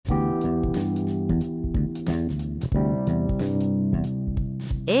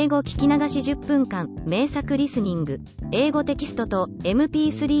英語聞き流し10分間、名作リスニング、英語テキストと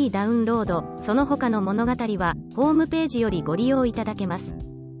MP3 ダウンロード、その他の物語は、ホームページよりご利用いただけます。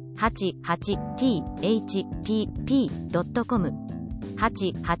88thpp.com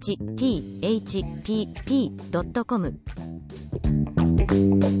 88thpp.com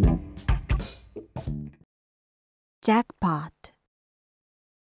Jackpot.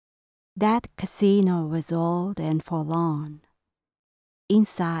 That casino was old and forlorn.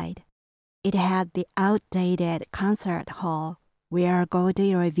 Inside, it had the outdated concert hall where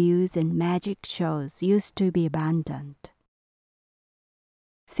gaudy revues and magic shows used to be abandoned.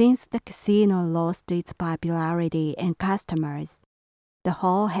 Since the casino lost its popularity and customers, the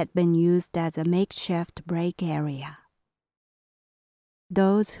hall had been used as a makeshift break area.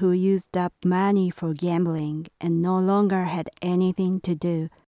 Those who used up money for gambling and no longer had anything to do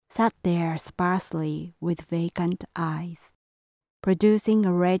sat there sparsely with vacant eyes, producing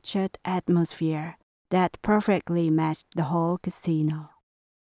a wretched atmosphere that perfectly matched the whole casino.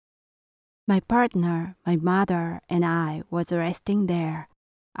 My partner, my mother, and I was resting there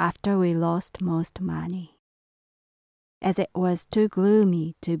after we lost most money. As it was too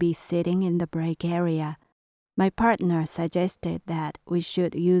gloomy to be sitting in the break area, my partner suggested that we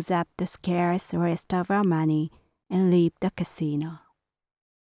should use up the scarce rest of our money and leave the casino.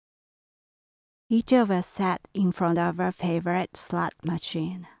 Each of us sat in front of our favorite slot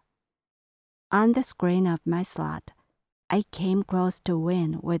machine. On the screen of my slot, I came close to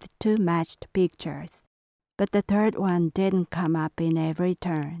win with 2 matched pictures, but the third one didn't come up in every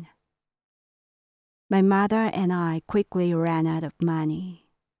turn. My mother and I quickly ran out of money.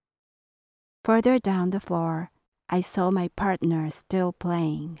 Further down the floor, I saw my partner still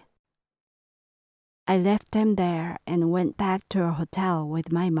playing. I left him there and went back to a hotel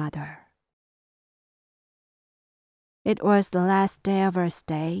with my mother. It was the last day of our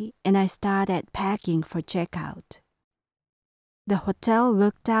stay, and I started packing for checkout. The hotel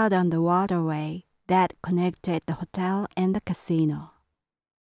looked out on the waterway that connected the hotel and the casino.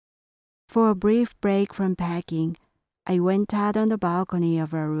 For a brief break from packing, I went out on the balcony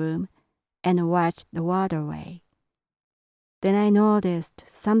of our room and watched the waterway. Then I noticed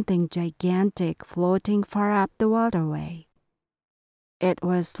something gigantic floating far up the waterway. It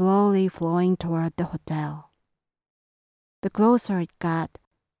was slowly flowing toward the hotel. The closer it got,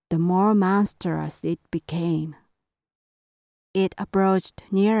 the more monstrous it became. It approached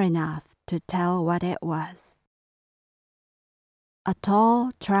near enough to tell what it was. A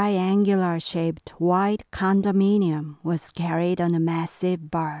tall, triangular-shaped white condominium was carried on a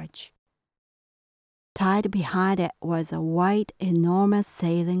massive barge. Tied behind it was a white, enormous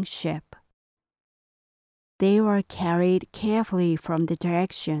sailing ship. They were carried carefully from the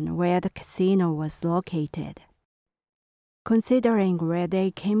direction where the casino was located. Considering where they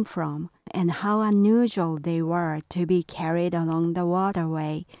came from and how unusual they were to be carried along the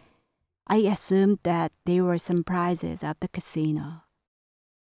waterway, I assumed that they were some prizes of the casino.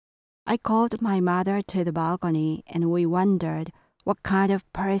 I called my mother to the balcony and we wondered what kind of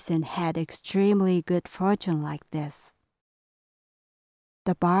person had extremely good fortune like this.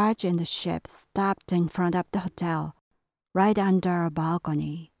 The barge and the ship stopped in front of the hotel, right under our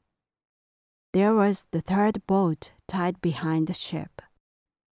balcony. There was the third boat tied behind the ship.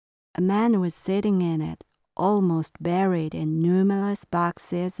 A man was sitting in it, almost buried in numerous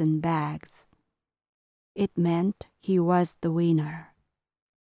boxes and bags. It meant he was the winner.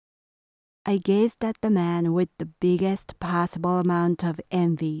 I gazed at the man with the biggest possible amount of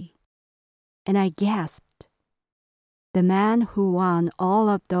envy, and I gasped. The man who won all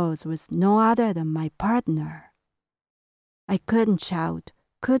of those was no other than my partner. I couldn't shout,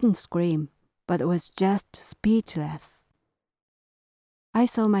 couldn't scream, but was just speechless. I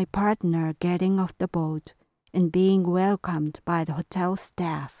saw my partner getting off the boat and being welcomed by the hotel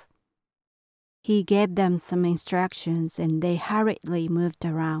staff. He gave them some instructions and they hurriedly moved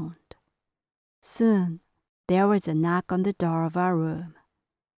around. Soon, there was a knock on the door of our room.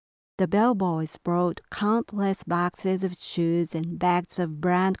 The bellboys brought countless boxes of shoes and bags of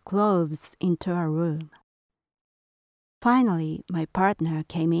brand clothes into our room. Finally, my partner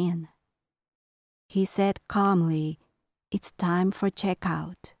came in. He said calmly, "It's time for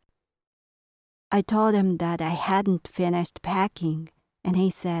checkout." I told him that I hadn't finished packing, and he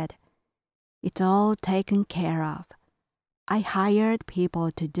said, "It's all taken care of. I hired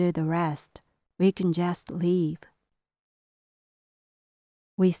people to do the rest. We can just leave."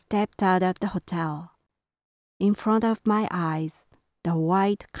 We stepped out of the hotel. In front of my eyes, the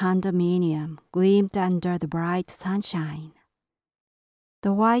white condominium gleamed under the bright sunshine.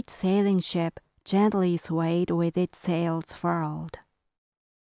 The white sailing ship gently swayed with its sails furled.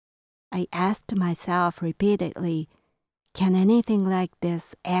 I asked myself repeatedly, can anything like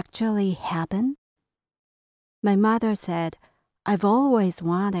this actually happen? My mother said, I've always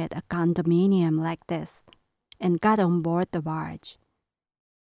wanted a condominium like this, and got on board the barge.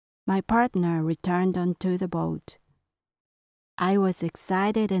 My partner returned onto the boat. I was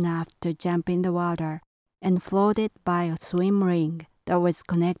excited enough to jump in the water and floated by a swim ring that was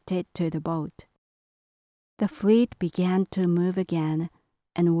connected to the boat. The fleet began to move again,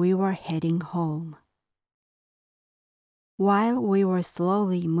 and we were heading home. While we were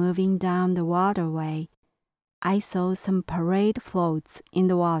slowly moving down the waterway, I saw some parade floats in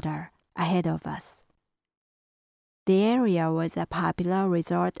the water ahead of us. The area was a popular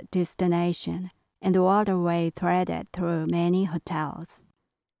resort destination, and the waterway threaded through many hotels.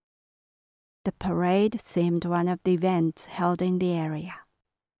 The parade seemed one of the events held in the area.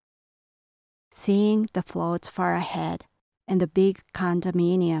 Seeing the floats far ahead and the big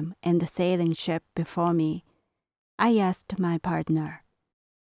condominium and the sailing ship before me, I asked my partner,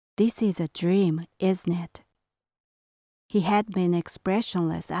 "This is a dream, isn't it?" He had been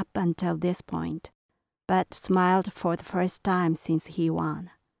expressionless up until this point, but smiled for the first time since he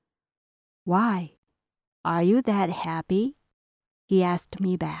won. "Why? Are you that happy?" he asked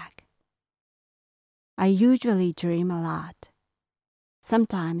me back. I usually dream a lot.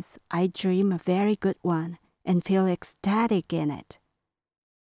 Sometimes I dream a very good one and feel ecstatic in it.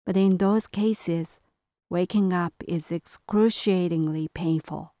 But in those cases, waking up is excruciatingly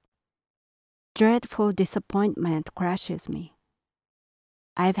painful. Dreadful disappointment crushes me.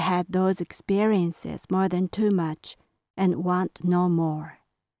 I've had those experiences more than too much and want no more.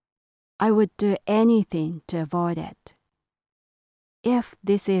 I would do anything to avoid it. If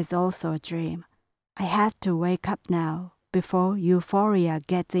this is also a dream, I have to wake up now before euphoria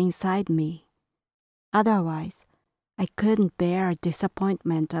gets inside me. Otherwise, I couldn't bear a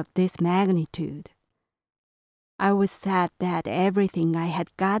disappointment of this magnitude. I was sad that everything I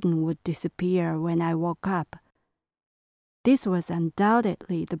had gotten would disappear when I woke up. This was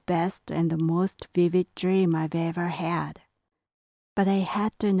undoubtedly the best and the most vivid dream I've ever had. But I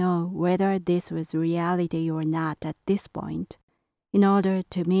had to know whether this was reality or not at this point in order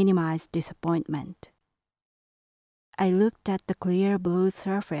to minimize disappointment. I looked at the clear blue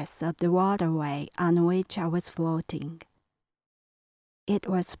surface of the waterway on which I was floating. It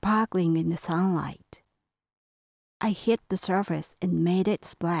was sparkling in the sunlight. I hit the surface and made it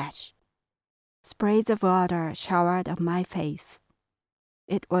splash. Sprays of water showered on my face.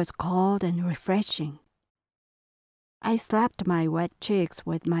 It was cold and refreshing. I slapped my wet cheeks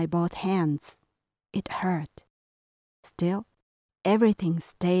with my both hands. It hurt. Still, everything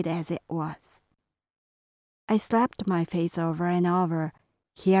stayed as it was. I slapped my face over and over,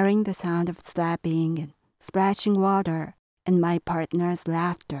 hearing the sound of slapping and splashing water and my partner's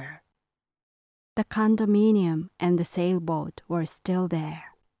laughter. The condominium and the sailboat were still there.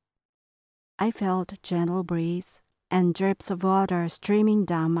 I felt a gentle breeze and drips of water streaming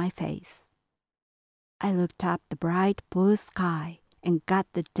down my face. I looked up the bright blue sky and got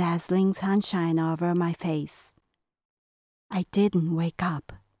the dazzling sunshine over my face. I didn't wake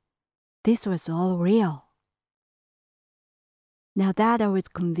up. This was all real. Now that I was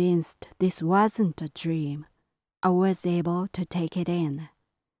convinced this wasn't a dream, I was able to take it in.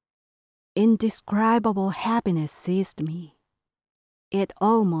 Indescribable happiness seized me. It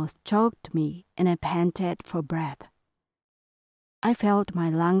almost choked me, and I panted for breath. I felt my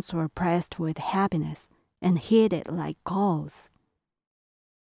lungs were pressed with happiness and heated like coals.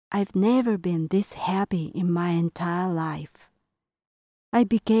 I've never been this happy in my entire life. I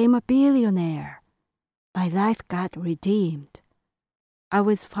became a billionaire. My life got redeemed. I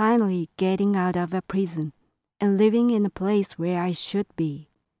was finally getting out of a prison and living in a place where I should be.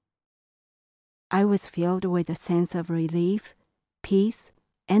 I was filled with a sense of relief, peace,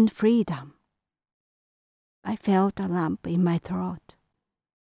 and freedom. I felt a lump in my throat.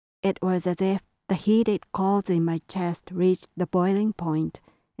 It was as if the heated coals in my chest reached the boiling point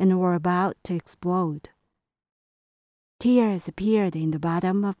and were about to explode. Tears appeared in the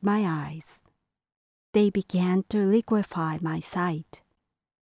bottom of my eyes. They began to liquefy my sight.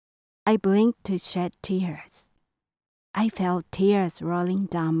 I blinked to shed tears. I felt tears rolling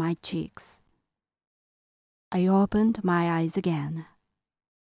down my cheeks. I opened my eyes again.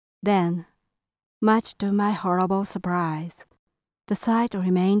 Then, much to my horrible surprise, the sight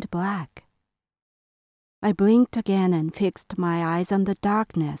remained black. I blinked again and fixed my eyes on the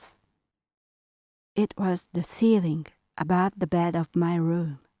darkness. It was the ceiling above the bed of my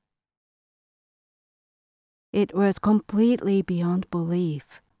room. It was completely beyond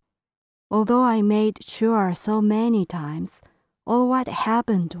belief. Although I made sure so many times, All what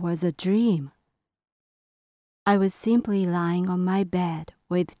happened was a dream. I was simply lying on my bed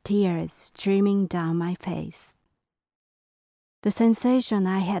with tears streaming down my face. The sensation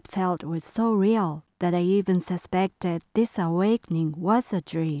I had felt was so real that I even suspected this awakening was a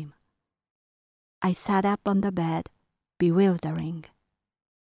dream. I sat up on the bed, bewildering.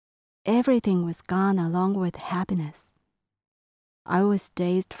 Everything was gone along with happiness. I was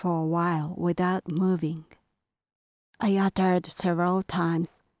dazed for a while without moving. I uttered several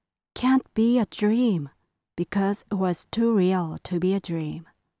times, "Can't be a dream," because it was too real to be a dream.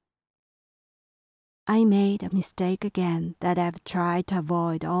 I made a mistake again that I've tried to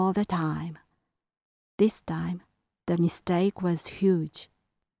avoid all the time. This time, the mistake was huge.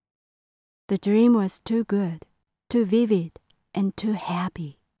 The dream was too good, too vivid, and too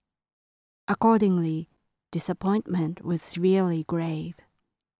happy. Accordingly, disappointment was really grave.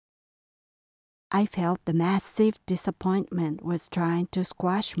 I felt the massive disappointment was trying to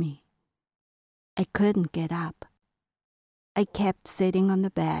squash me. I couldn't get up. I kept sitting on the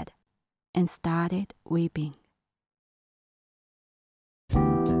bed and started weeping.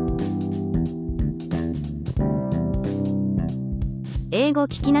 英語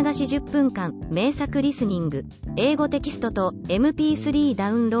聞き流し10分間名作リスニング。英語テキストと MP3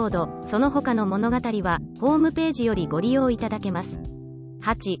 ダウンロード、その他の物語はホームページよりご利用いただけます。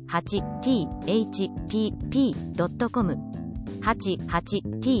88thpp.com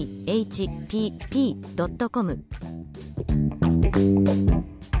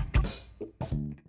 88thpp.com